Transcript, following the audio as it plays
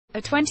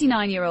A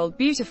 29-year-old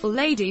beautiful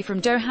lady from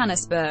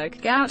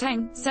Johannesburg,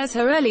 Gauteng, says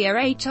her earlier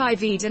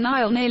HIV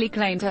denial nearly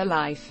claimed her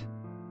life.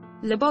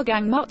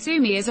 Lebogang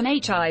Motsumi is an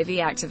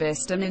HIV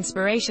activist and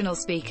inspirational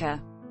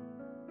speaker.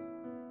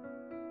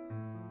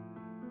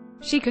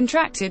 She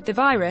contracted the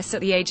virus at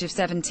the age of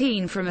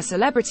 17 from a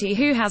celebrity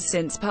who has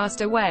since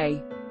passed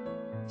away.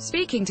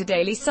 Speaking to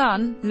Daily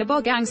Sun,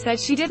 Lebogang said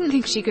she didn't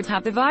think she could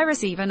have the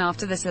virus even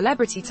after the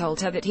celebrity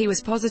told her that he was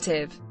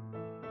positive.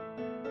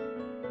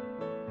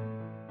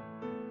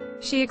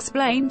 She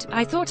explained,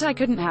 "I thought I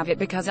couldn't have it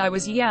because I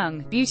was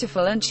young,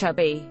 beautiful and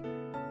chubby.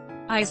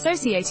 I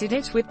associated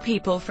it with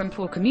people from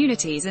poor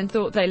communities and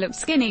thought they looked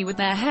skinny with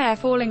their hair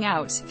falling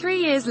out." 3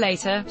 years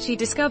later, she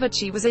discovered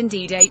she was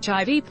indeed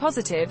HIV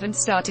positive and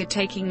started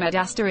taking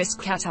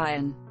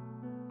cation.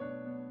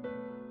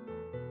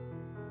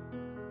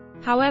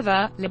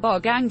 However,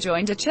 Lebogang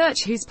joined a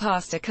church whose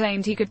pastor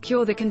claimed he could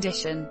cure the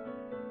condition.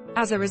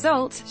 As a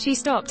result, she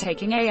stopped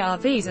taking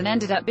ARVs and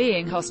ended up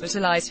being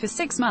hospitalized for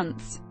 6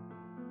 months.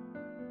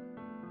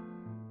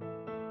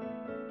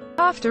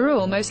 After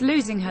almost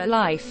losing her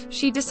life,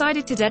 she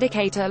decided to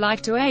dedicate her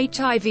life to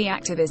HIV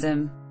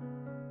activism.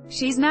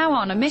 She's now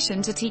on a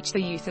mission to teach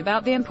the youth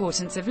about the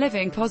importance of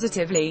living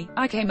positively.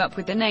 "I came up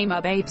with the name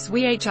Babes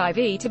We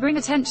HIV to bring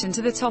attention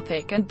to the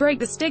topic and break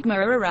the stigma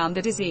around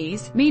the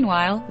disease."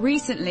 Meanwhile,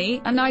 recently,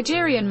 a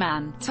Nigerian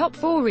man, top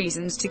 4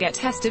 reasons to get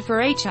tested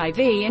for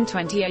HIV in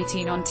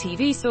 2018 on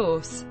TV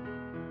Source.